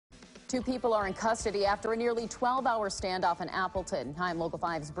Two people are in custody after a nearly 12-hour standoff in Appleton. Hi, I'm Local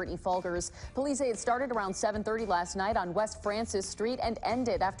 5's Brittany Fulgers. Police say it started around 7:30 last night on West Francis Street and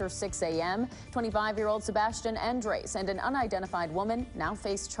ended after 6 a.m. 25-year-old Sebastian Andres and an unidentified woman now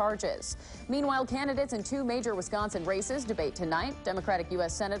face charges. Meanwhile, candidates in two major Wisconsin races debate tonight. Democratic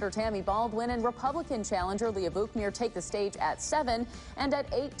U.S. Senator Tammy Baldwin and Republican challenger Leah Vukmir take the stage at 7. And at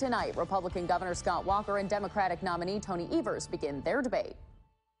 8 tonight, Republican Governor Scott Walker and Democratic nominee Tony Evers begin their debate.